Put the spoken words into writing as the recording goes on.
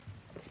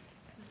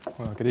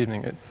Well, good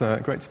evening. It's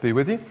great to be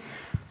with you.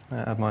 I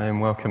add my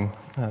own welcome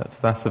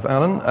to that of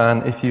Alan.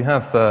 And if you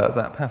have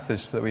that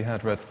passage that we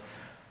had read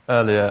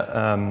earlier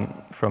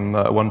from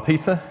 1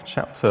 Peter,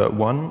 chapter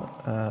 1,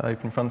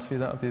 open in front of you,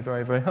 that would be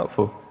very, very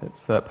helpful.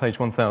 It's page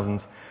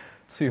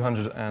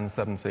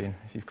 1217,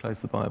 if you've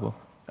closed the Bible.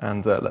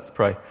 And let's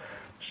pray,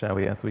 shall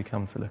we, as we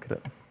come to look at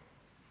it.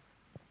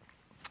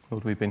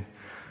 Lord, we've been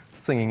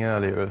singing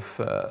earlier of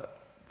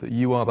that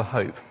you are the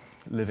hope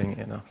living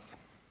in us.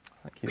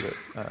 Thank you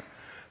that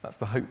that's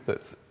the hope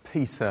that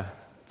Peter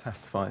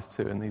testifies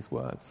to in these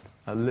words,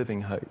 a living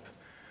hope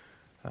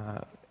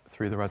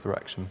through the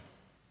resurrection.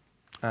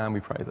 And we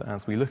pray that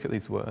as we look at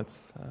these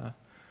words,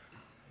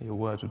 your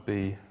word would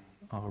be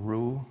our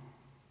rule,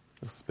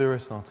 your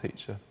spirit our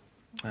teacher,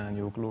 and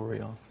your glory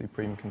our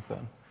supreme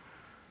concern.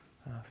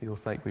 For your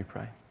sake we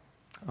pray.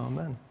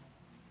 Amen.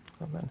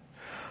 Amen.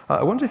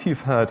 I wonder if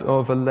you've heard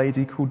of a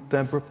lady called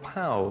Deborah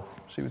Powell.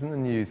 She was in the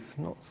news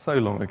not so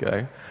long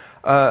ago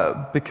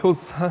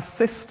because her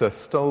sister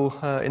stole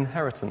her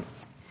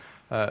inheritance.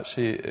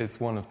 She is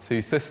one of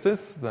two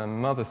sisters. Their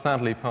mother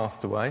sadly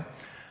passed away,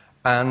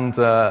 and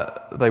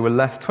they were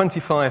left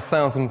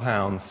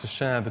 £25,000 to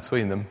share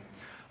between them.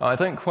 I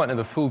don't quite know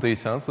the full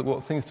details, but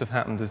what seems to have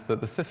happened is that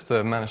one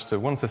sister managed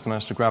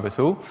to grab it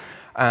all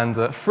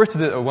and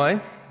frittered it away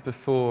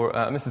before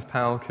Mrs.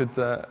 Powell could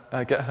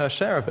get her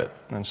share of it.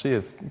 And she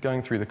is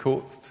going through the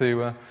courts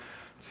to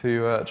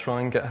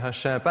try and get her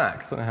share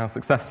back. I don't know how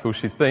successful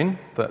she's been,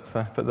 but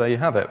there you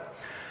have it.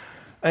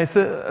 And it's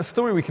a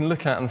story we can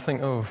look at and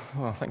think, oh,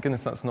 well, thank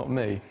goodness that's not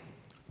me.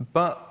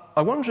 But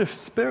I wonder if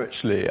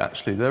spiritually,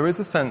 actually, there is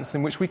a sense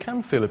in which we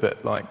can feel a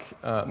bit like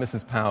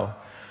Mrs. Powell.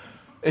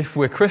 If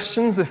we're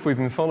Christians, if we've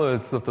been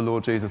followers of the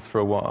Lord Jesus for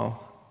a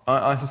while,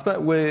 I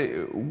suspect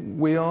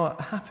we are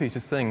happy to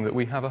sing that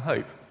we have a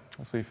hope,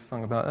 as we've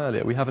sung about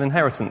earlier. We have an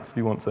inheritance, if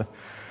you want to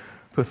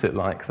put it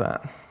like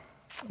that.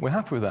 We're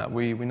happy with that.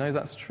 We know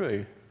that's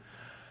true.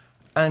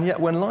 And yet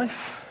when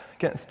life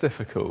gets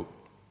difficult,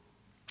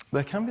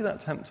 there can be that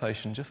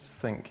temptation just to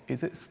think,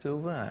 is it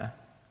still there?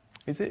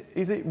 Is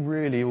it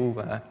really all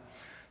there?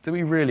 Do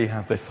we really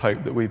have this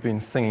hope that we've been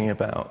singing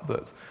about,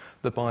 that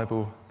the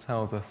Bible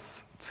tells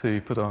us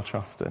to put our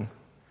trust in?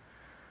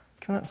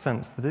 Can that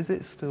sense that is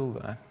it still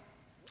there?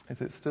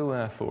 Is it still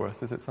there for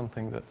us? Is it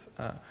something that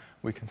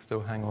we can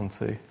still hang on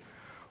to?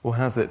 Or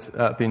has it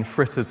been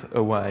frittered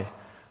away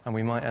and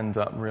we might end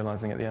up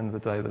realizing at the end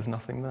of the day there's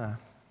nothing there?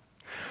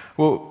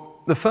 Well,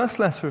 the first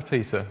letter of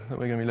Peter that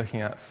we're going to be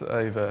looking at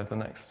over the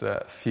next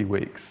few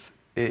weeks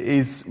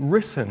is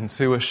written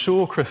to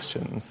assure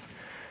Christians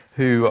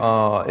who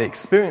are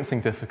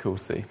experiencing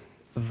difficulty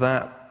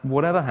that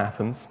whatever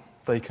happens,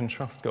 they can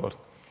trust God.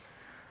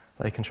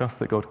 They can trust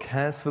that God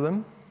cares for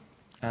them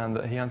and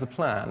that he has a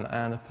plan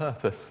and a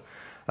purpose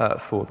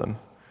for them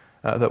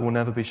that will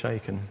never be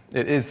shaken.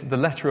 It is the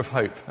letter of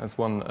hope, as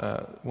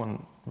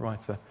one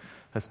writer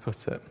has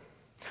put it.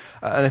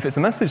 And if it's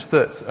a message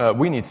that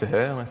we need to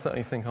hear, and I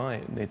certainly think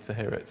I need to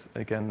hear it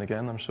again and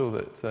again, I'm sure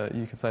that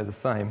you can say the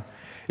same,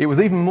 it was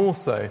even more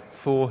so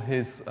for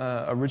his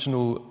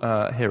original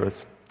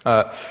hearers.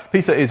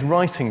 Peter is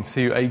writing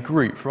to a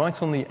group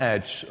right on the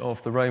edge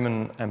of the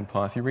Roman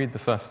Empire. If you read the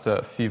first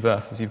few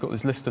verses, you've got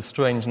this list of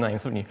strange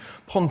names, haven't you?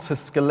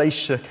 Pontus,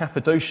 Galatia,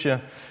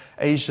 Cappadocia,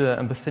 Asia,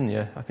 and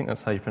Bithynia. I think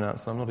that's how you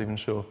pronounce it. I'm not even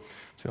sure.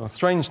 Two are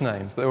strange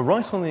names, but they were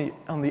right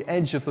on the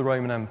edge of the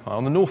Roman Empire,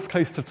 on the north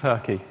coast of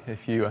Turkey,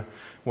 if you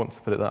want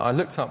to put it there. I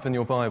looked up in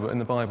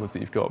the Bibles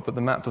that you've got, but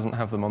the map doesn't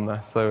have them on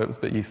there, so it was a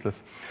bit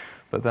useless.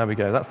 But there we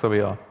go. That's where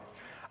we are.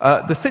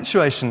 The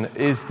situation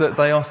is that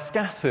they are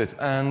scattered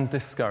and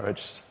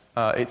discouraged.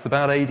 It's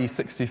about AD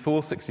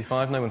 64,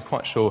 65, no one's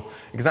quite sure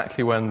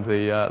exactly when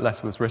the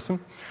letter was written.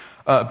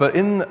 But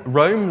in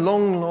Rome,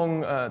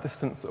 long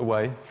distance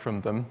away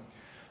from them,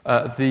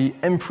 the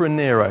Emperor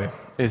Nero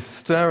is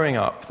stirring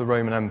up the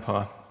Roman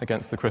Empire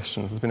against the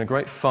Christians. There's been a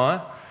great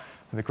fire,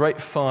 the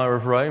Great Fire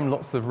of Rome,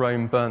 lots of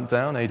Rome burnt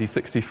down, AD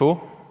 64,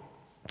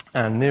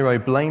 and Nero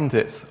blamed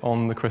it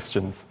on the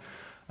Christians.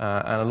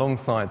 And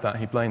alongside that,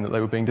 he blamed that they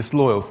were being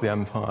disloyal to the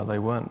empire. They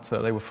weren't.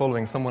 They were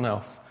following someone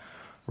else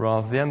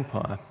rather than the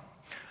empire.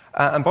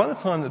 And by the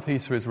time that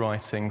Peter is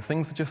writing,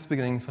 things are just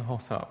beginning to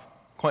hot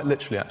up. Quite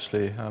literally,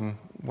 actually.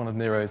 One of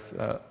Nero's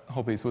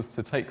hobbies was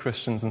to take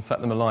Christians and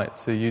set them alight,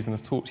 to use them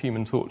as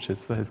human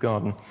torches for his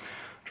garden.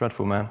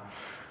 Dreadful man.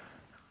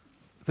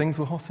 Things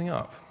were hotting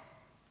up.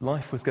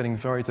 Life was getting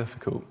very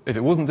difficult. If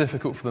it wasn't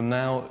difficult for them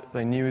now,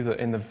 they knew that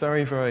in the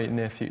very, very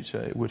near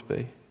future it would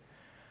be.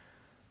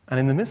 And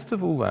in the midst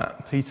of all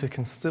that, Peter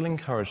can still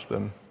encourage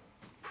them,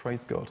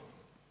 praise God.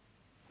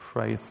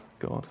 Praise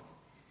God.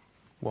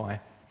 Why?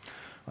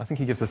 I think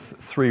he gives us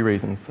three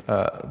reasons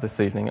this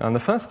evening. And the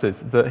first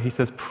is that he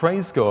says,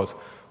 praise God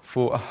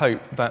for a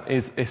hope that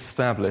is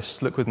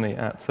established. Look with me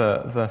at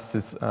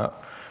verses,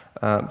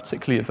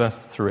 particularly at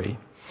verse 3.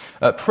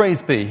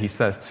 Praise be, he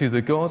says, to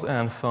the God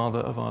and Father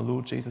of our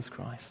Lord Jesus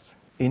Christ.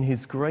 In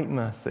his great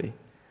mercy,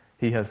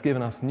 he has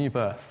given us new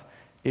birth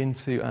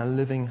into a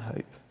living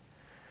hope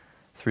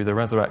through the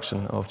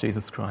resurrection of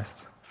Jesus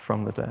Christ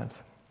from the dead.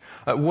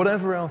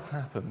 Whatever else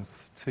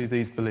happens to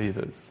these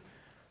believers,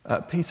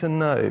 Peter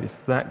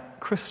knows that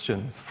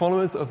Christians,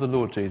 followers of the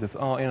Lord Jesus,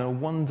 are in a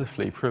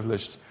wonderfully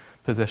privileged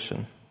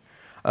position.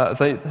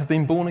 They have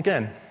been born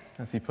again,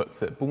 as he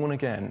puts it, born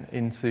again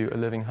into a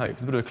living hope.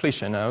 It's a bit of a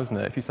cliche now, isn't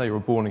it? If you say you're a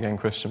born-again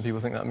Christian, people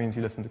think that means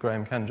you listen to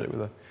Graham Kendrick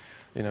with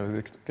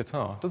a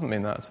guitar. It doesn't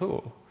mean that at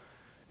all.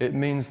 It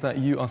means that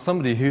you are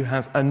somebody who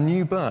has a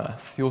new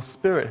birth. Your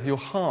spirit, your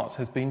heart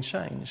has been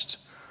changed,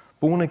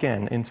 born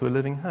again into a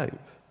living hope.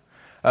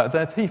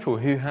 They're people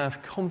who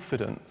have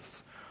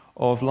confidence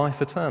of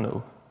life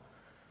eternal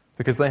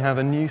because they have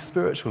a new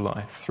spiritual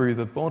life through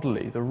the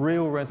bodily, the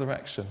real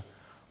resurrection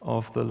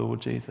of the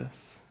Lord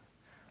Jesus.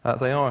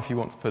 They are, if you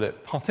want to put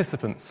it,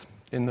 participants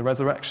in the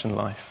resurrection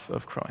life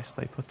of Christ.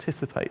 They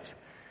participate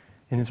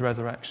in his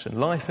resurrection.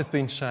 Life has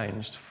been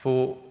changed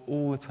for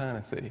all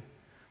eternity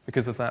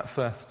because of that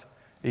first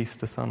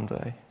Easter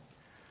Sunday.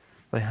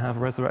 They have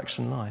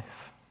resurrection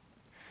life.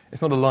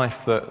 It's not a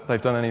life that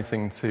they've done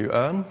anything to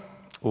earn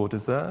or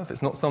deserve.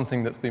 It's not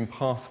something that's been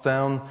passed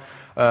down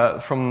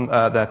from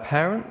their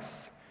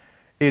parents.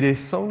 It is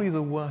solely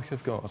the work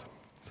of God,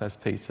 says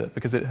Peter,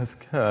 because it has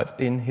occurred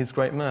in his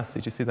great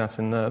mercy. Do you see that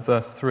in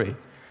verse 3?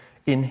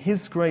 In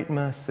his great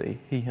mercy,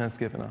 he has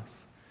given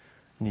us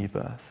new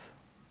birth.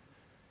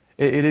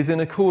 It is in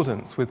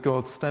accordance with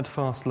God's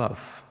steadfast love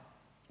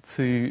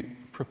to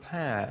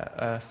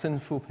prepare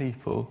sinful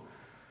people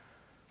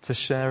to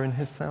share in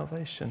his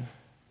salvation.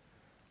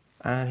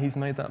 And he's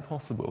made that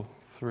possible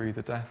through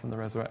the death and the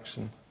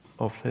resurrection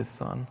of his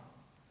Son.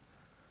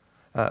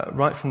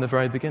 Right from the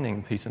very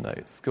beginning, Peter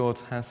notes, God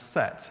has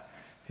set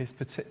his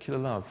particular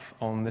love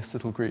on this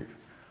little group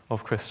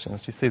of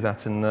Christians. Do you see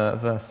that in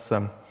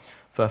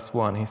verse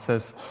 1? He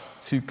says,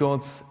 to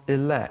God's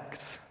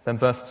elect. Then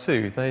verse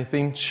 2, they've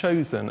been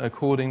chosen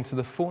according to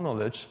the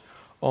foreknowledge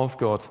of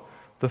God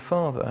the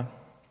Father.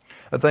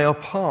 They are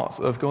part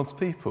of God's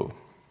people.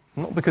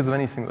 Not because of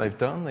anything that they've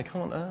done, they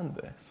can't earn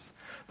this.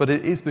 But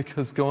it is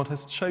because God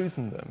has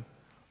chosen them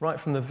right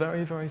from the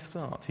very, very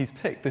start. He's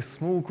picked this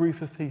small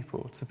group of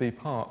people to be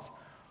part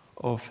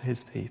of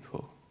his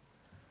people.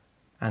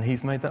 And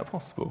he's made that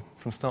possible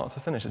from start to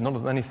finish. It's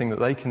not anything that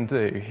they can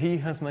do. He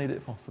has made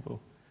it possible.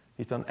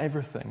 He's done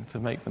everything to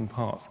make them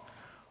part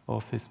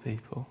of his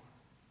people.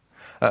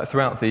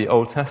 Throughout the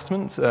Old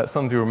Testament,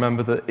 some of you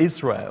remember that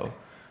Israel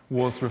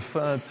was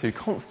referred to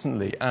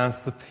constantly as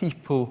the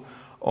people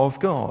of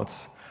God.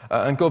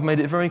 And God made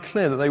it very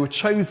clear that they were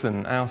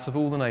chosen out of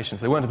all the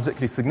nations. They weren't a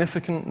particularly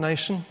significant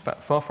nation. In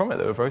fact, far from it.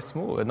 They were very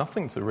small. They had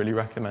nothing to really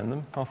recommend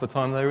them. Half the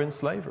time they were in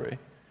slavery.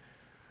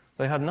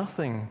 They had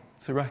nothing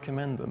to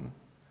recommend them.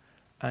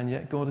 And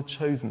yet God had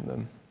chosen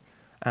them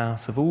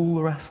out of all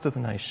the rest of the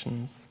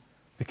nations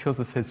because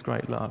of his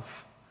great love.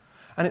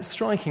 And it's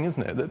striking,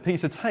 isn't it, that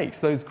Peter takes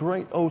those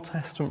great Old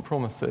Testament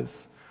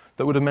promises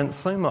that would have meant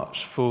so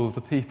much for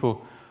the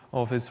people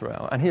of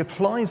Israel, and he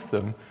applies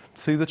them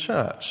to the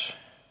church.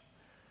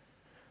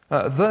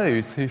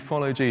 Those who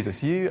follow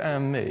Jesus, you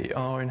and me,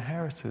 are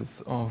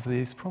inheritors of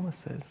these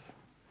promises.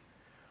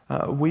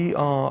 We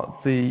are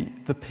the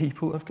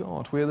people of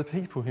God. We are the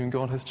people whom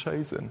God has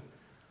chosen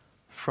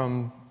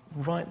from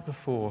right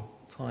before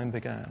time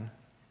began.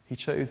 He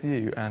chose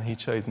you and he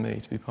chose me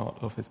to be part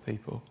of his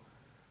people.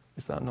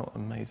 Is that not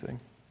amazing?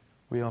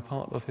 We are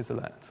part of his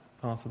elect,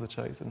 part of the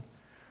chosen,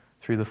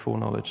 through the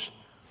foreknowledge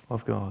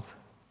of God.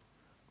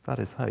 That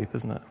is hope,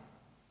 isn't it?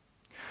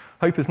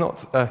 Hope is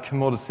not a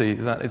commodity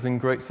that is in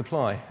great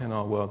supply in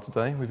our world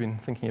today. We've been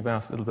thinking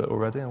about it a little bit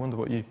already. I wonder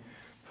what you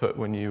put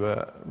when you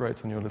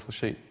wrote on your little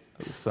sheet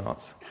at the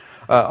start.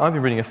 I've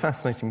been reading a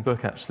fascinating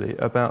book, actually,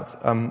 about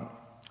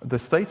the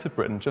state of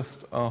Britain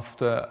just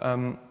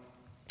after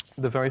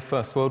the very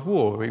First World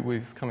War.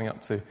 We're coming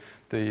up to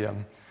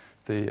the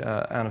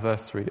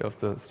anniversary of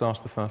the start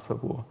of the First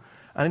World War.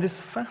 And it is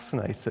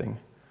fascinating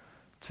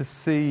to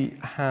see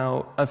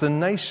how, as a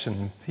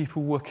nation,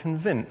 people were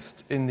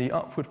convinced in the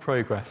upward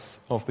progress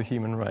of the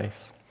human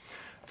race.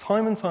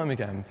 Time and time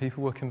again,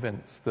 people were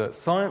convinced that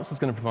science was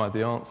going to provide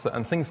the answer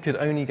and things could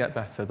only get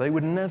better. They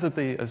would never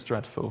be as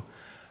dreadful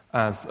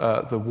as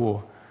the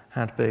war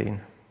had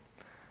been.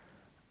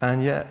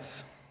 And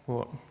yet,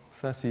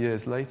 30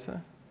 years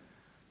later,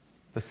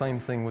 the same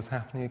thing was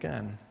happening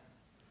again.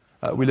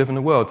 We live in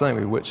a world, don't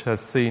we, which has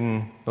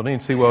seen not only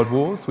 2 world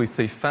wars, we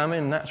see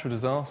famine, natural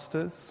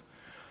disasters.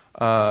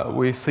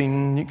 We've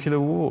seen nuclear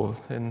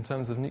wars in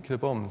terms of nuclear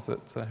bombs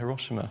at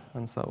Hiroshima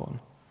and so on.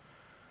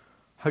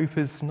 Hope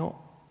is not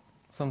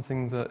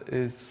something that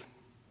is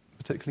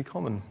particularly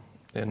common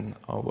in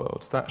our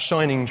world. That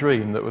shining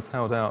dream that was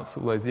held out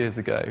all those years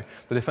ago,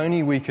 that if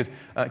only we could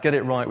get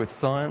it right with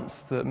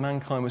science, that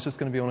mankind was just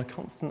going to be on a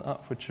constant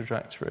upward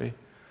trajectory,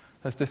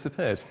 has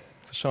disappeared.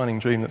 It's a shining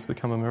dream that's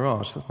become a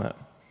mirage, hasn't it?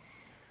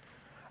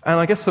 And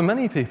I guess for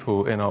many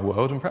people in our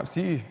world, and perhaps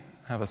you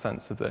have a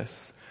sense of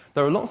this,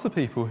 there are lots of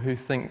people who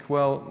think,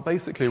 well,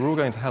 basically, we're all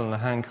going to hell in a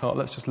handcart,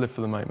 let's just live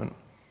for the moment.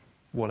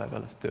 Whatever,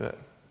 let's do it.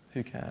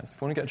 Who cares?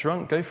 If you want to get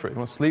drunk, go for it. If you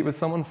want to sleep with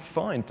someone,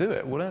 fine, do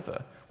it,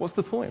 whatever. What's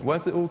the point?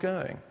 Where's it all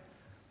going?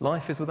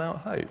 Life is without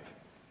hope.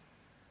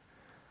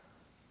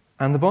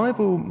 And the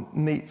Bible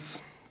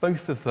meets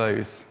both of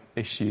those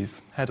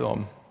issues head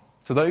on.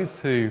 To those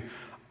who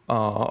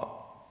are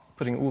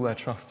putting all their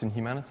trust in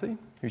humanity,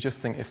 who just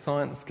think if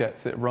science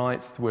gets it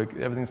right,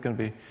 everything's going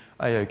to be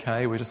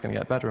A-OK, we're just going to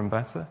get better and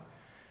better.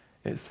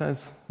 It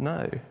says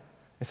no.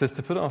 It says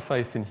to put our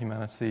faith in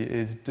humanity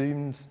is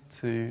doomed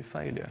to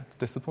failure, to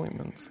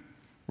disappointment.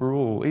 We're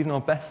all, even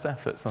our best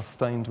efforts are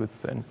stained with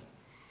sin.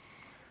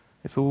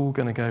 It's all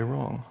going to go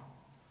wrong.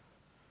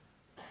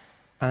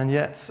 And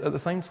yet, at the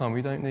same time,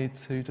 we don't need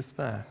to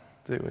despair,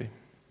 do we?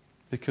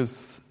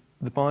 Because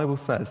the Bible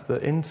says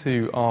that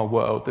into our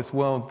world, this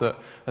world that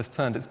has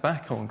turned its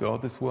back on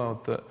God, this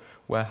world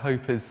where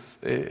hope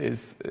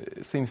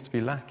seems to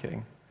be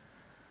lacking,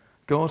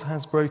 God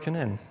has broken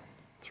in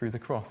through the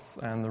cross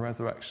and the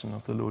resurrection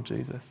of the Lord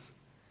Jesus.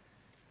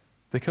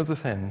 Because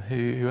of him,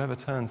 whoever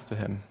turns to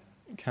him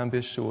can be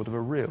assured of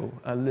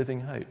a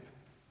living hope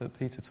that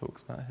Peter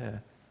talks about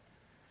here.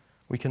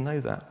 We can know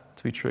that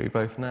to be true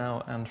both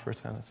now and for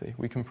eternity.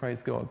 We can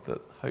praise God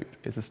that hope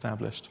is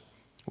established.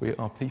 We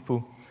are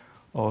people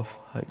of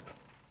hope.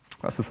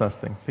 That's the first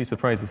thing. Peter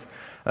praises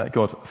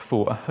God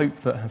for a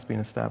hope that has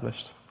been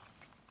established.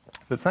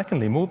 But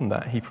secondly, more than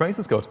that, he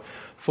praises God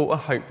for a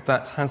hope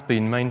that has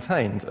been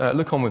maintained.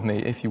 Look on with me,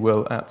 if you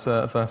will, at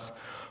verse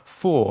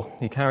 4.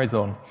 He carries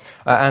on.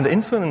 And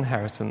into an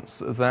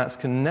inheritance that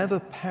can never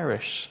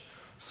perish,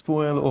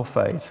 spoil or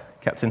fade,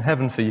 kept in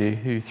heaven for you,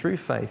 who through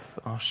faith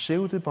are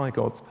shielded by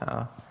God's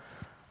power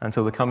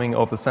until the coming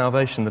of the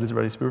salvation that is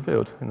ready to be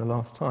revealed in the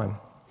last time.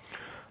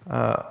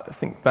 I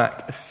think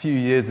back a few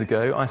years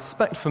ago, I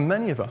suspect for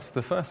many of us,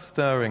 the first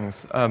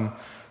stirrings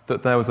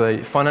that there was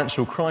a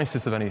financial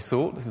crisis of any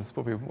sort, this is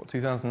probably,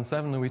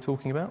 2007 are we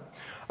talking about,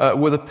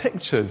 were the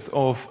pictures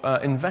of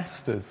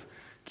investors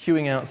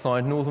queuing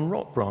outside Northern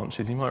Rock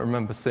branches. You might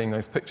remember seeing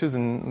those pictures,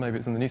 and maybe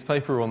it's in the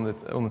newspaper or on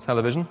the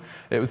television.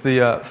 It was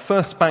the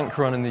first bank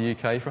run in the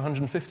UK for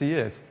 150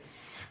 years.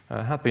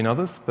 Had been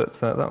others, but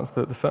that was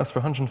the first for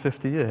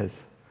 150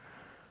 years.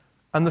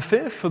 And the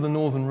fear for the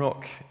Northern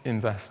Rock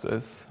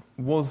investors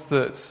was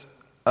that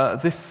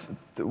this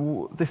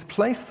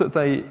place that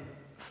they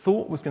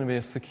thought was going to be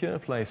a secure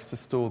place to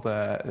store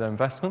their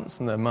investments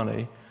and their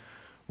money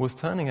was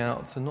turning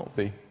out to not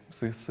be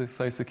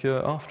so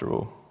secure after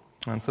all.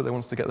 And so they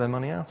wanted to get their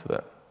money out of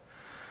it.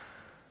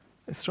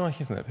 It's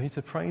striking, isn't it?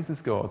 Peter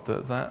praises God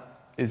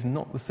that is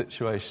not the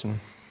situation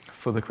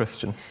for the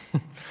Christian.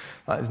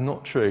 That is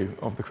not true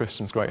of the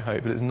Christian's great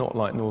hope, but it's not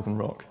like Northern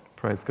Rock.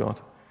 Praise God.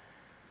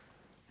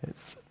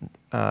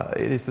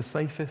 It is the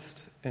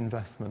safest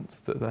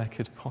investment that there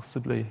could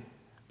possibly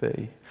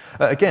be.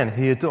 Again,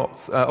 he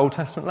adopts Old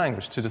Testament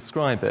language to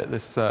describe it.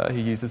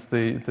 He uses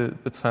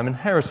the term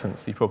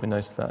inheritance. You probably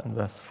noticed that in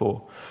verse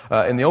 4.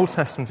 In the Old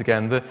Testament,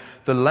 again,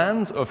 the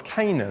land of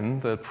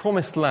Canaan, the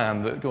promised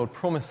land that God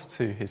promised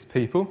to his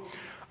people,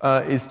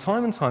 is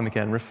time and time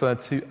again referred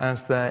to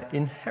as their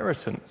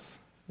inheritance.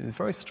 It's a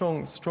very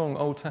strong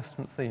Old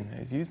Testament theme here.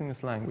 He's using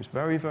this language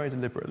very, very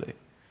deliberately.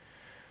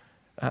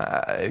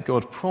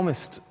 God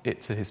promised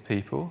it to his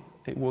people.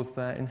 It was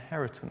their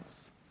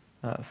inheritance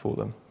for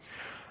them.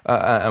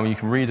 And you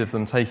can read of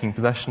them taking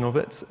possession of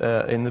it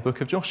in the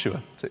book of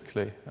Joshua,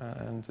 particularly,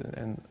 and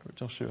in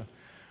Joshua.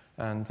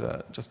 And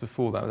just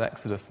before that, with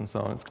Exodus and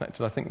so on, it's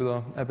connected, I think, with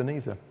our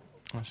Ebenezer,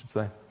 I should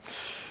say.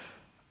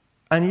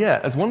 And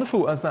yet, as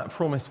wonderful as that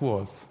promise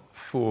was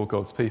for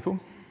God's people,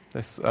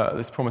 this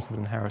promise of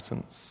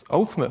inheritance,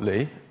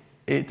 ultimately,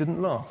 it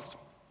didn't last.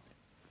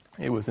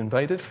 It was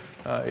invaded,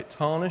 it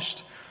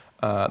tarnished,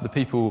 the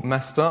people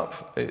messed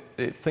up,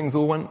 things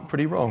all went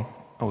pretty wrong.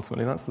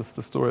 Ultimately, that's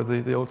the story of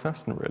the Old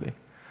Testament, really.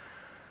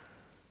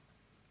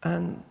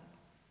 And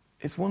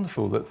it's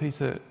wonderful that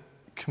Peter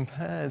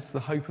compares the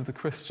hope of the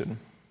Christian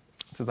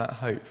to that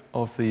hope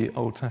of the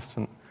Old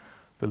Testament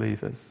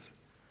believers.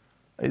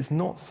 It's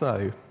not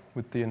so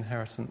with the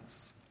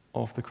inheritance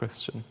of the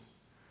Christian.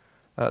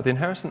 The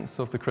inheritance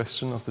of the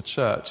Christian, of the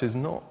church, is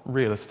not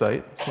real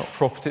estate, it's not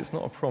property, it's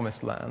not a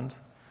promised land,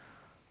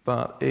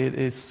 but it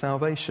is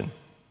salvation,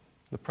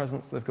 the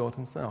presence of God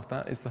himself.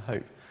 That is the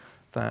hope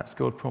that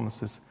God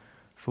promises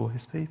for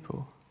his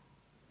people.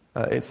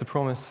 It's a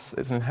promise,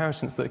 it's an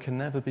inheritance that can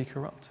never be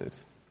corrupted,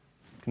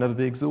 can never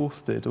be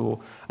exhausted or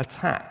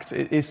attacked.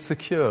 It is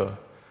secure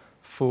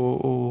for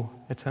all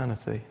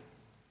eternity.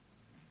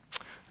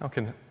 How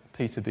can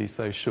Peter be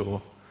so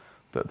sure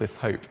that this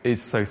hope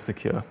is so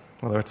secure?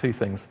 Well, there are two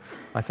things,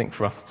 I think,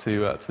 for us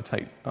to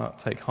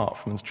take heart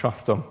from and to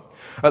trust on.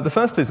 The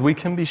first is we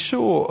can be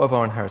sure of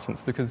our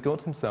inheritance because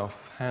God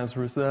himself has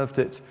reserved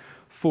it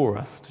for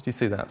us. Did you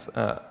see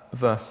that?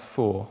 Verse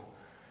 4.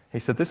 He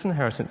said, this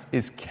inheritance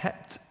is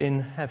kept in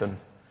heaven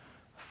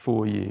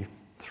for you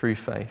through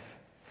faith.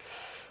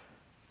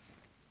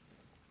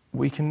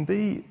 We can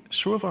be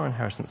sure of our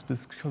inheritance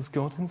because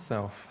God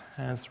himself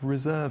has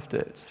reserved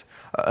it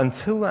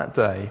until that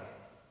day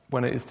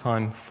when it is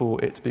time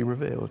for it to be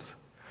revealed.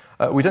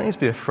 We don't need to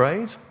be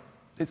afraid.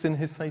 It's in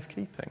his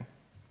safekeeping.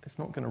 It's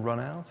not going to run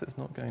out. It's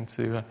not going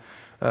to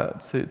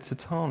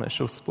tarnish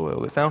or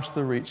spoil. It's out of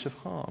the reach of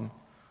harm.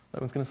 No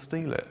one's going to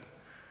steal it.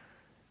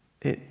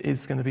 it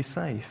is going to be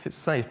safe. It's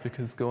safe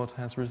because God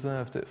has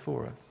reserved it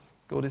for us.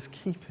 God is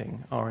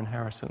keeping our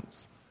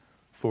inheritance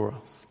for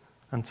us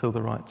until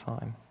the right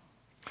time.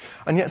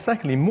 And yet,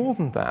 secondly, more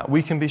than that,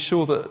 we can be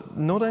sure that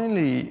not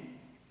only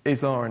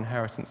is our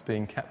inheritance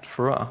being kept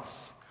for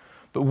us,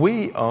 but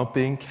we are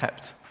being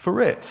kept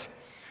for it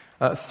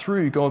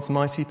through God's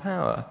mighty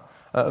power.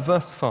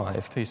 Verse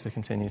 5, Peter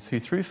continues, who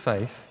through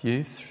faith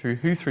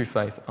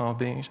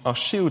are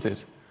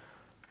shielded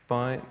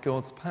by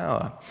God's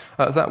power.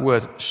 That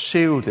word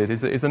shielded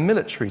is a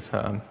military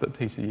term that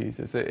Peter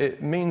uses.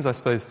 It means, I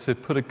suppose, to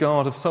put a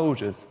guard of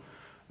soldiers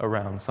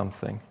around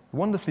something. A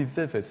wonderfully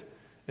vivid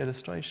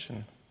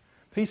illustration.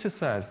 Peter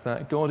says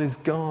that God is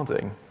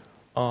guarding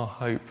our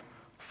hope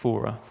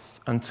for us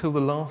until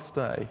the last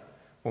day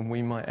when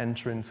we might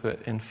enter into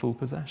it in full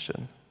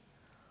possession.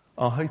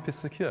 Our hope is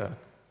secure,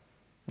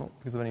 not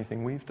because of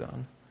anything we've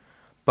done,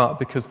 but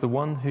because the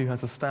one who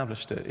has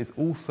established it is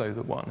also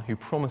the one who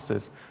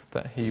promises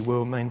that he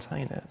will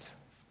maintain it.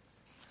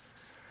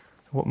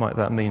 What might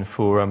that mean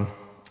for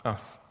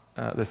us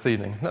this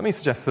evening? Let me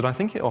suggest that I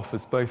think it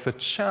offers both a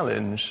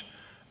challenge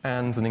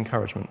and an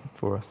encouragement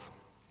for us.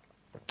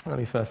 Let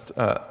me first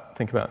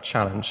think about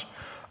challenge.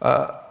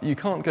 You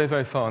can't go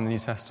very far in the New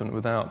Testament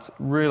without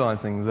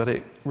realizing that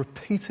it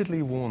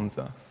repeatedly warns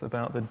us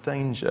about the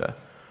danger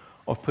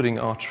of putting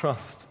our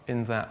trust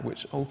in that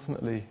which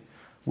ultimately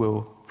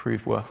will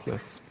prove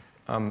worthless.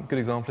 Good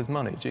example is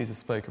money. Jesus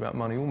spoke about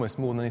money almost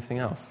more than anything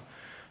else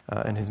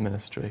in his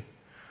ministry.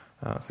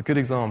 It's a good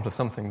example of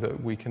something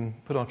that we can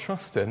put our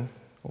trust in,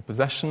 or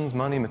possessions,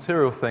 money,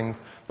 material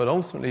things, but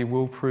ultimately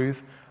will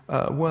prove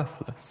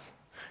worthless.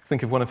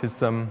 Think of one of his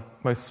to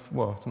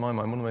my mind,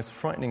 one of the most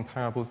frightening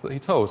parables that he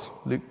told,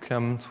 Luke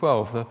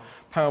 12, the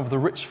parable of the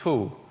rich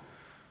fool.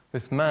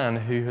 This man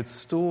who had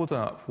stored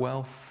up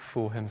wealth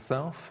for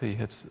himself, he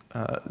had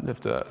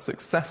lived a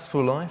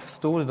successful life,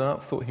 stored it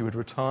up, thought he would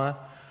retire,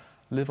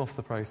 live off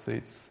the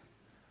proceeds,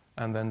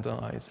 and then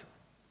died.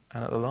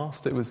 And at the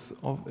last, it was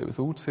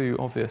all too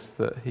obvious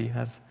that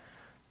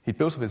he'd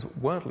built up his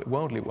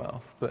worldly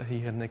wealth, but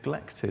he had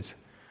neglected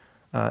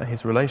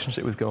his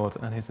relationship with God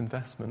and his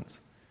investment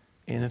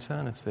in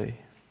eternity.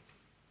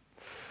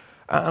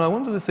 And I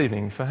wonder this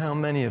evening, for how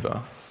many of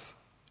us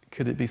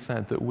could it be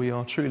said that we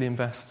are truly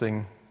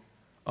investing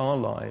our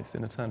lives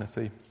in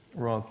eternity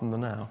rather than the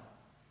now?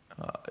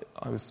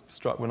 I was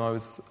struck when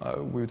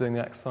we were doing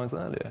the exercise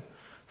earlier,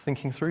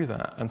 thinking through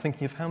that and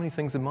thinking of how many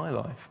things in my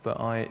life that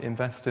I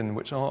invest in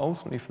which are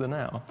ultimately for the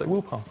now. They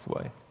will pass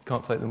away. I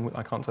can't take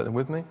them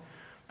with me.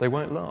 They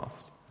won't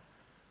last.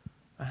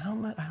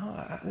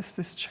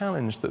 This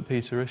challenge that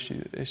Peter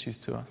issues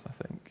to us,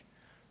 I think,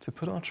 to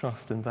put our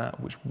trust in that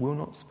which will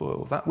not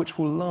spoil, that which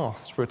will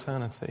last for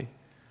eternity,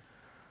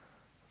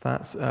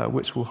 that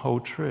which will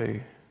hold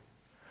true.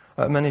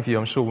 Many of you,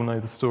 I'm sure, will know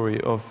the story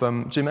of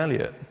Jim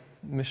Elliot,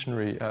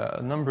 missionary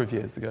a number of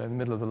years ago, in the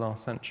middle of the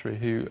last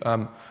century,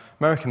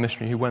 American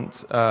missionary who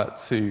went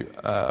to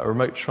a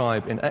remote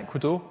tribe in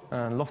Ecuador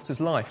and lost his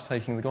life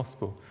taking the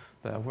gospel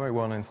there. A very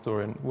well-known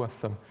story and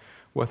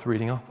worth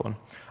reading up on.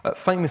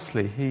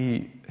 Famously,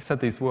 he said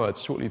these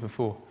words shortly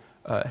before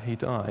he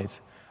died.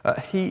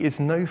 He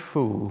is no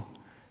fool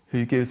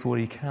who gives what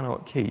he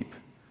cannot keep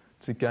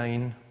to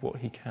gain what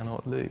he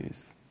cannot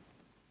lose.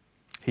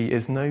 He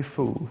is no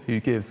fool who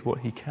gives what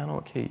he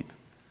cannot keep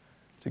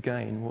to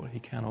gain what he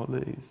cannot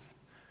lose.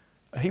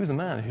 He was a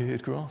man who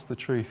had grasped the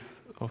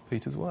truth of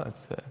Peter's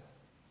words here,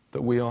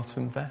 that we are to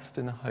invest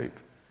in a hope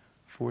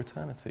for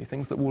eternity,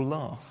 things that will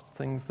last,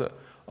 things that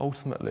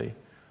ultimately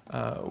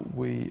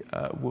we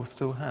will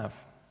still have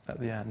at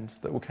the end,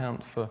 that will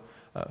count for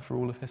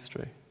all of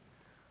history,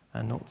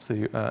 and not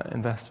to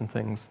invest in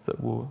things that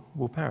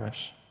will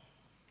perish.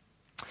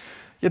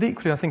 Yet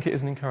equally, I think it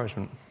is an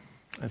encouragement,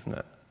 isn't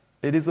it?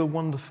 It is a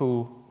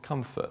wonderful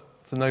comfort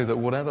to know that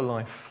whatever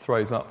life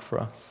throws up for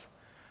us,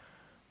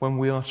 when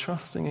we are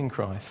trusting in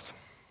Christ,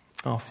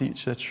 our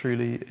future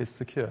truly is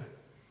secure.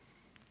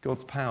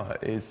 God's power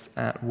is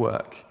at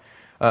work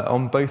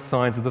on both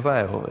sides of the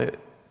veil. It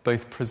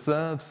both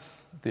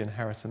preserves the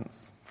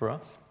inheritance for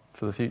us,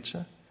 for the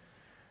future,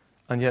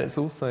 and yet it's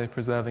also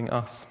preserving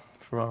us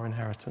for our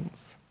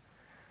inheritance.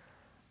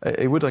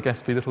 It would, I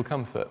guess, be little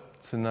comfort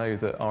to know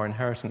that our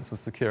inheritance was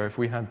secure if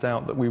we had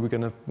doubt that we were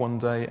going to one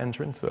day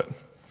enter into it.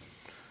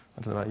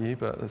 I don't know about you,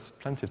 but there's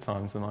plenty of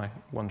times when I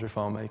wonder if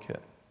I'll make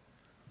it.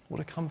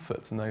 What a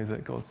comfort to know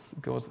that God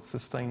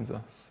sustains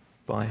us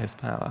by his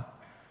power.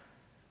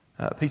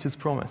 Peter's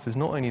promise is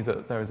not only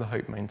that there is a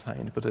hope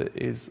maintained, but it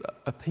is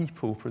a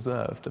people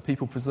preserved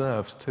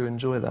to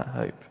enjoy that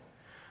hope.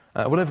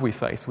 Whatever we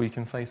face, we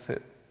can face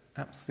it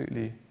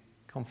absolutely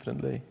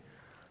confidently,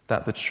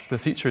 that the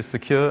future is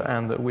secure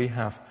and that we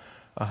have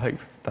a hope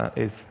that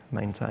is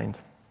maintained.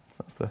 So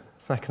that's the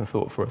second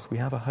thought for us. We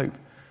have a hope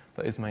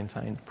that is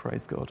maintained.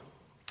 Praise God.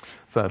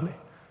 Thirdly,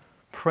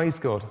 praise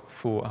God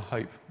for a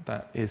hope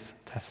that is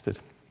tested.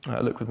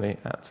 Look with me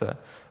at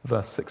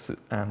verse 6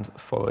 and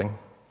following.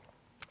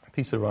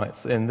 Peter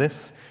writes, "In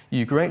this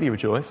you greatly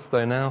rejoice,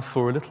 though now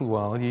for a little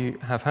while you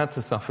have had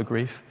to suffer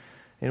grief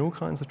in all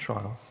kinds of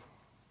trials.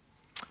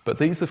 But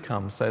these have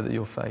come so that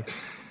your faith,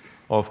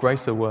 of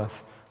greater worth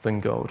than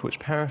gold, which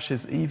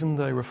perishes even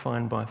though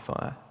refined by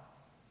fire,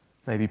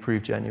 may be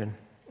proved genuine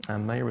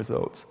and may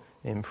result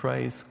in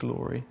praise,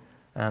 glory,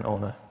 and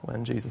honour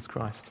when Jesus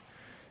Christ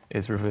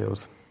is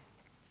revealed.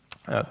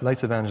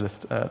 Late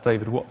evangelist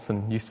David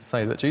Watson used to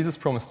say that Jesus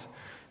promised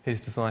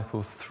his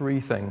disciples three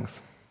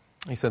things.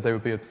 He said they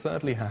would be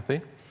absurdly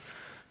happy,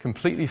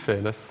 completely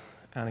fearless,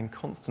 and in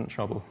constant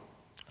trouble.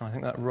 And I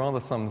think that rather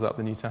sums up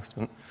the New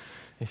Testament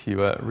if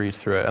you read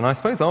through it. And I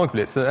suppose arguably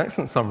it's an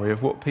excellent summary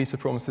of what Peter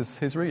promises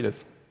his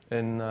readers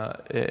in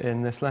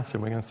this letter,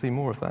 and we're going to see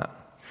more of that.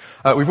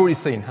 We've already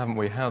seen, haven't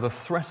we, how the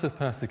threat of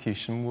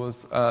persecution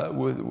was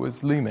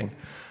looming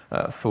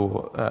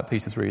for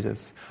Peter's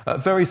readers.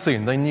 Very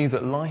soon they knew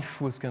that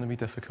life was going to be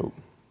difficult.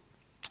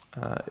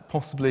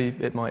 Possibly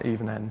it might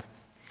even end.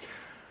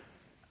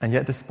 And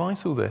yet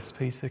despite all this,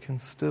 Peter can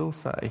still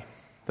say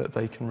that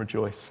they can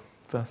rejoice.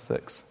 Verse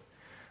 6,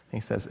 he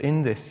says,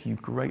 "In this you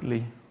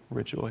greatly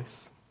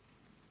rejoice."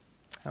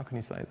 How can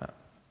he say that?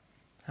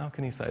 How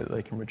can he say that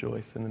they can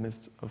rejoice in the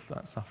midst of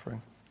that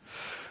suffering?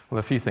 Well,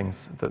 a few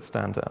things that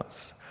stand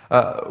out.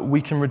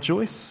 We can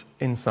rejoice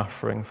in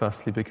suffering,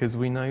 firstly, because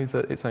we know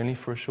that it's only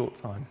for a short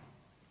time.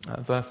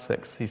 Verse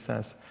 6, he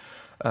says,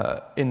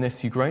 "In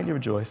this you greatly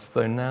rejoice,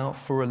 though now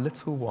for a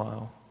little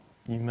while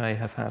you may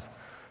have had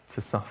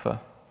to suffer."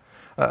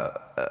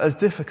 As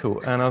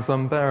difficult and as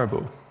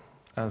unbearable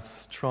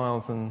as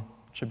trials and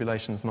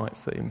tribulations might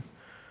seem,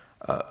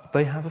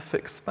 they have a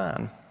fixed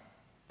span.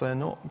 They're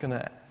not going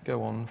to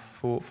go on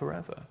for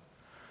forever.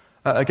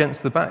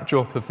 Against the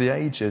backdrop of the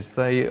ages,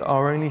 they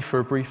are only for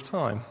a brief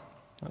time.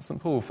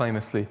 St. Paul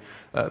famously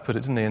put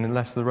it, didn't he, in the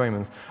letter to the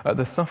Romans.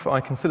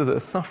 I consider that the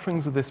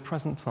sufferings of this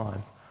present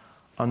time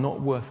are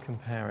not worth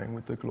comparing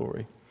with the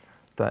glory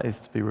that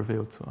is to be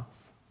revealed to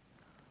us.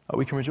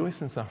 We can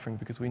rejoice in suffering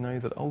because we know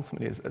that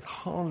ultimately, as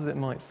hard as it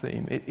might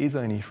seem, it is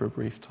only for a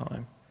brief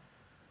time.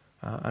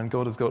 And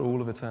God has got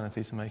all of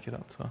eternity to make it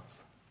up to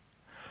us.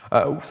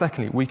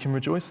 Secondly, we can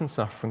rejoice in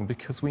suffering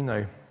because we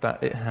know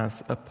that it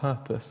has a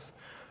purpose.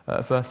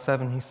 Verse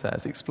 7, he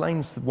says,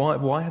 explains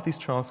why have these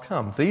trials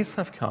come? These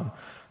have come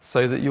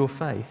so that your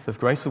faith, of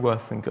greater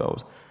worth than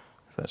gold,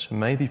 such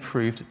may be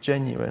proved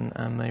genuine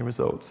and may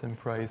result in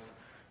praise,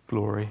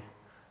 glory,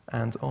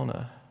 and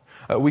honour.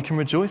 We can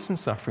rejoice in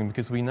suffering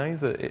because we know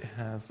that it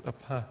has a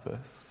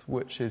purpose,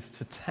 which is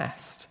to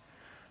test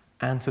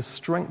and to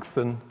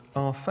strengthen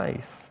our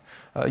faith.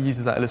 He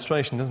uses that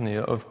illustration, doesn't he,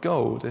 of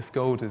gold. If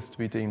gold is to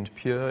be deemed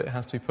pure, it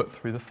has to be put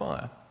through the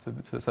fire so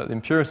that the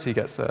impurity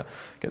gets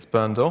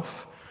burned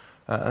off,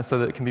 and so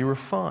that it can be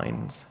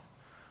refined.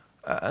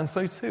 And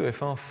so too,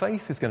 if our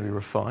faith is going to be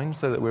refined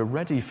so that we're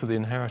ready for the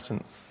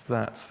inheritance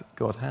that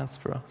God has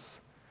for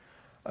us,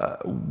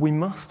 we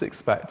must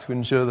expect to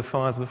endure the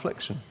fires of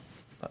affliction.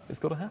 It's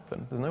got to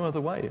happen. There's no other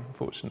way,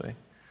 unfortunately.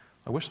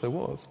 I wish there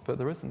was, but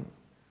there isn't.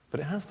 But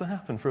it has to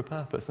happen for a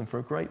purpose, and for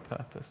a great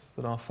purpose,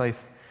 that our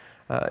faith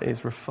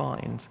is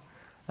refined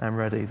and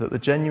ready, that the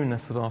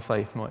genuineness of our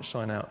faith might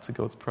shine out to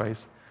God's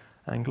praise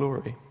and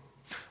glory.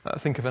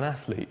 Think of an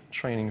athlete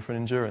training for an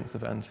endurance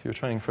event. If you're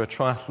training for a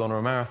triathlon or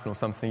a marathon or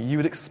something, you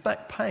would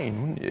expect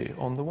pain, wouldn't you,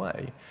 on the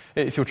way?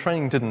 If your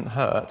training didn't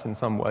hurt in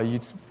some way,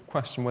 you'd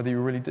question whether you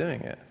were really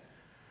doing it.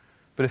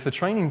 But if the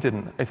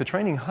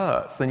training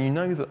hurts, then you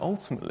know that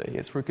ultimately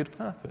it's for a good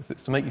purpose.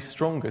 It's to make you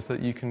stronger so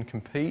that you can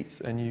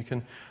compete and you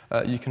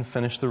can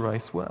finish the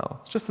race well.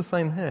 It's just the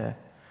same here.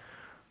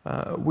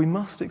 We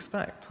must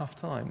expect tough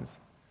times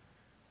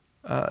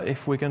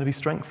if we're going to be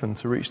strengthened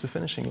to reach the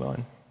finishing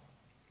line.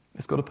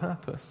 It's got a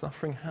purpose.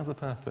 Suffering has a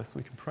purpose.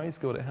 We can praise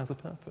God, it has a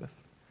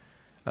purpose.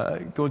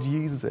 God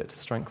uses it to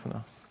strengthen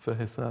us for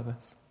his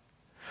service.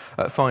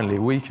 Finally,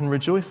 we can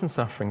rejoice in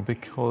suffering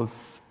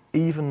because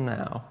even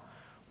now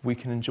we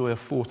can enjoy a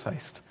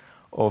foretaste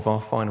of our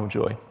final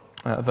joy.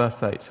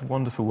 Verse 8,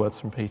 wonderful words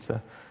from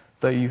Peter.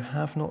 "Though you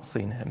have not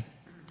seen him,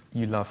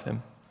 you love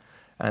him.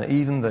 And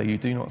even though you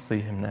do not see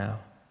him now,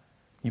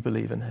 you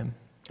believe in him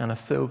and are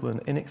filled with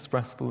an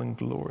inexpressible and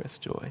glorious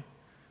joy.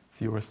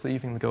 For you're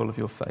receiving the goal of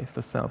your faith,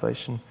 the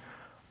salvation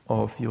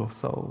of your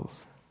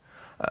souls."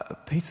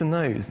 Peter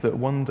knows that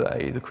one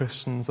day the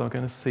Christians are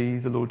going to see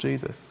the Lord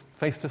Jesus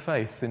face to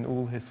face in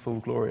all his full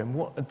glory. And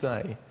what a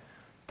day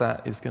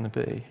that is going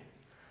to be.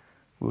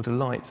 We'll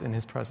delight in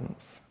his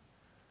presence.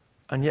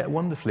 And yet,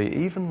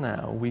 wonderfully, even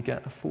now we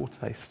get a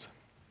foretaste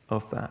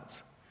of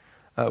that.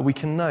 We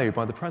can know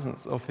by the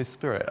presence of his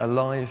Spirit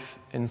alive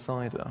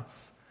inside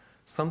us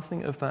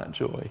something of that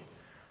joy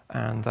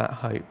and that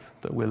hope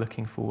that we're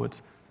looking forward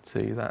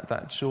to,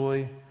 that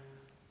joy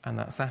and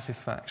that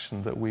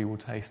satisfaction that we will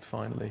taste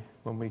finally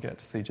when we get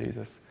to see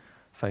Jesus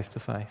face to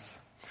face.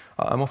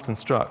 I'm often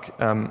struck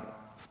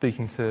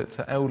speaking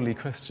to elderly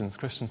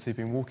Christians who've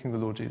been walking with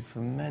the Lord Jesus for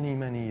many,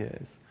 many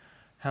years,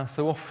 how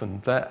so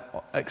often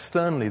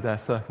externally their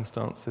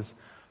circumstances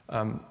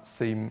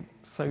seem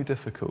so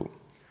difficult,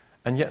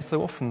 and yet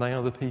so often they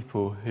are the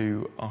people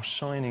who are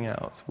shining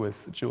out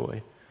with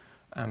joy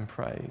and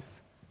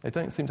praise. They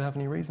don't seem to have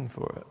any reason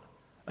for it.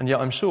 And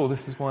yet I'm sure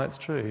this is why it's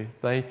true.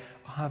 They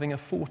are having a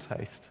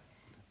foretaste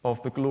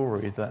of the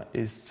glory that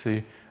is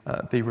to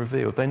be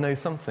revealed. They know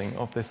something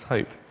of this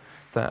hope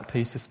that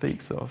Peter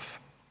speaks of.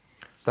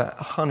 That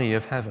honey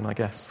of heaven, I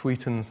guess,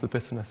 sweetens the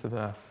bitterness of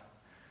earth.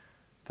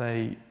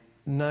 They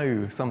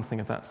know something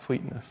of that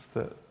sweetness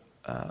that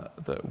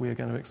we're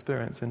going to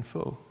experience in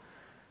full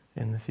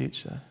in the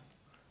future.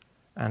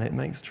 And it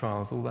makes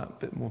trials all that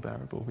bit more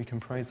bearable. We can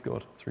praise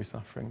God through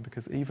suffering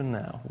because even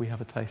now we have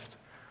a taste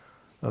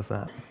of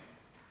that.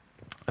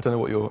 I don't know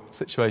what your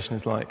situation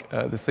is like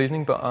this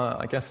evening, but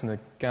I guess in a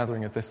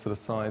gathering of this sort of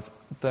size,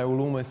 there will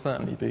almost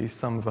certainly be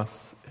some of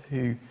us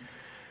who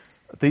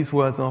these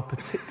words are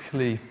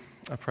particularly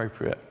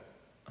appropriate,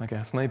 I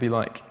guess. Maybe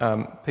like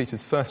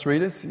Peter's first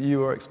readers,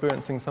 you are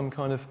experiencing some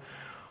kind of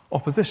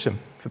opposition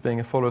for being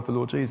a follower of the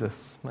Lord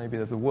Jesus. Maybe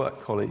there's a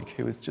work colleague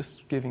who is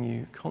just giving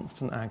you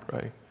constant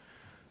aggro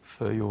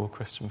for your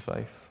Christian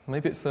faith.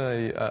 Maybe it's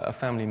a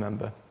family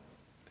member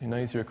who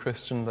knows you're a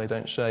Christian, they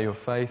don't share your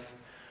faith,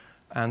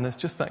 and there's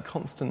just that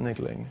constant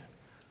niggling.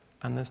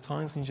 And there's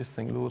times when you just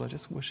think, Lord, I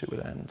just wish it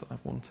would end. I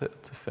want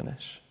it to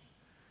finish.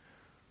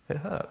 It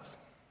hurts.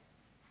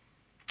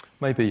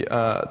 Maybe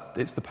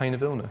it's the pain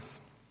of illness.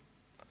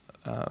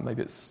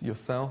 Maybe it's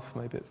yourself,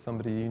 maybe it's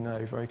somebody you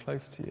know very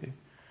close to you.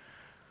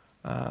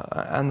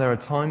 And there are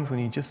times when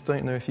you just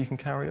don't know if you can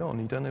carry on.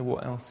 You don't know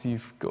what else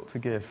you've got to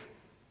give.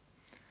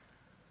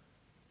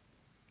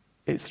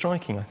 It's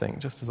striking, I think,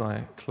 just as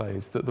I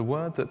close, that the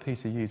word that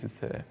Peter uses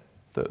here,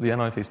 that the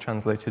NIV has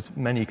translated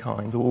many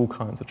kinds or all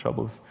kinds of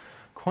troubles,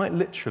 quite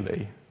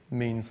literally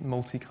means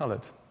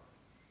multicoloured.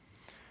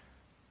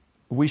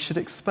 We should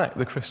expect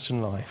the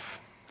Christian life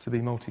to be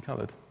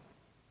multicoloured.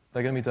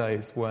 There are going to be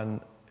days when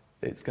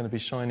it's going to be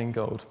shining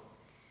gold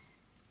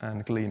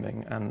and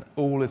gleaming and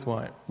all is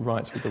right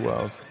with the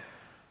world.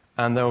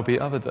 And there will be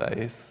other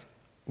days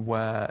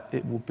where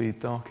it will be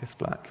darkest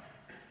black.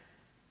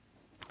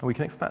 And we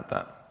can expect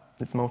that.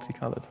 It's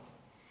multicoloured.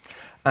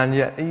 And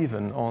yet,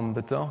 even on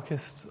the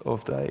darkest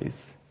of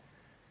days,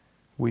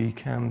 we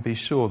can be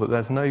sure that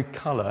there's no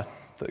colour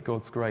that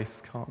God's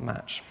grace can't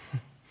match.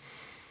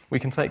 We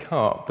can take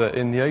heart that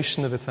in the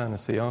ocean of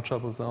eternity, our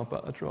troubles are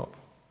but a drop.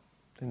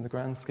 In the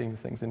grand scheme of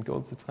things, in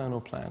God's eternal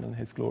plan and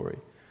his glory,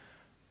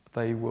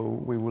 we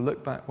will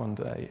look back one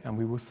day and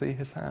we will see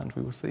his hand,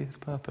 we will see his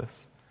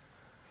purpose,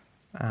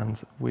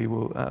 and we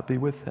will be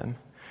with him.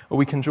 Or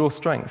we can draw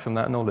strength from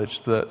that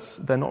knowledge that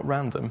they're not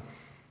random.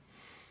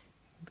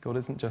 God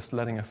isn't just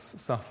letting us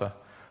suffer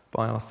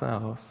by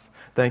ourselves.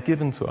 They're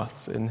given to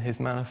us in his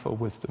manifold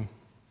wisdom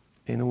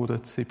in order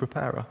to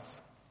prepare us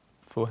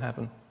for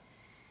heaven.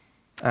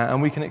 And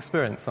we can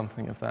experience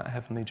something of that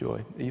heavenly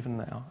joy, even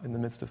now, in the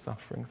midst of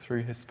suffering,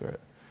 through his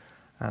Spirit,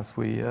 as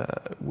we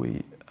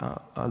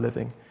are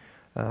living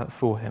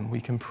for him.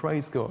 We can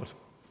praise God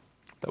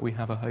that we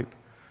have a hope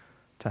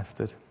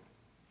tested.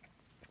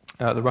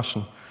 The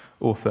Russian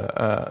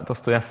author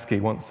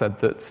Dostoevsky once said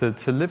that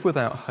to live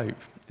without hope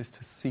is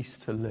to cease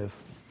to live.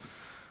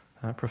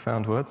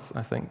 Profound words,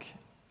 I think.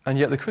 And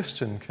yet the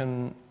Christian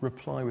can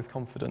reply with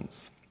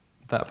confidence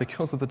that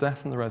because of the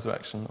death and the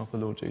resurrection of the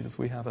Lord Jesus,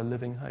 we have a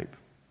living hope.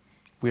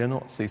 We are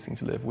not ceasing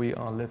to live. We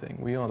are living.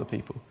 We are the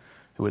people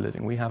who are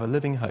living. We have a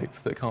living hope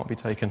that can't be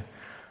taken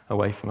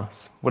away from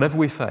us. Whatever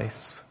we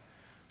face,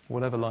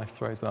 whatever life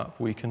throws up,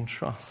 we can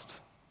trust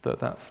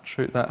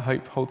that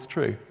hope holds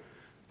true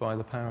by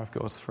the power of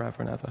God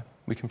forever and ever.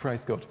 We can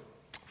praise God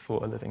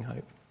for a living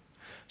hope.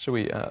 Shall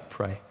we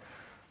pray?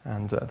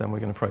 And then we're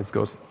going to praise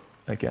God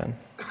again.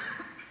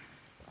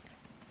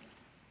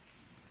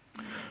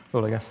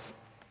 Lord, I guess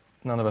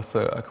none of us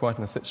are quite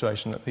in the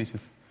situation that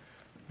Peter's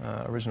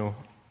original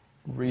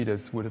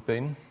readers would have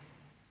been.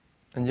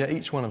 And yet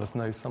each one of us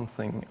knows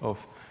something of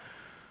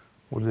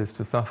what it is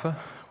to suffer,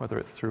 whether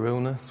it's through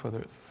illness, whether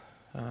it's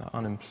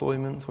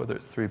unemployment, whether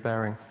it's through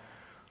bearing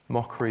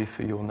mockery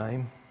for your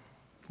name.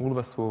 All of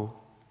us will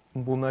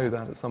know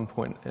that at some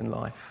point in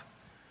life.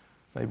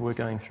 Maybe we're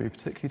going through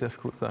particularly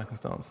difficult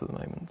circumstances at the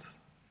moment.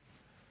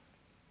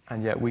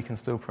 And yet we can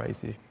still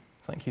praise you.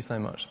 Thank you so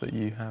much that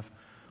you have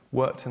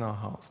worked in our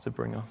hearts to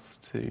bring us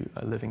to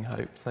a living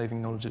hope,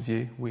 saving knowledge of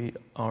you. We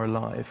are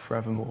alive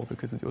forevermore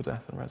because of your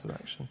death and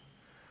resurrection.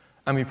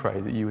 And we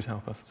pray that you would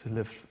help us to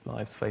live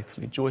lives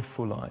faithfully,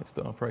 joyful lives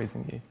that are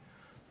praising you,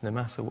 no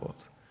matter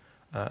what,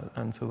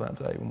 until that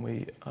day when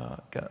we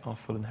get our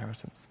full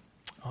inheritance.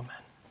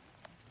 Amen.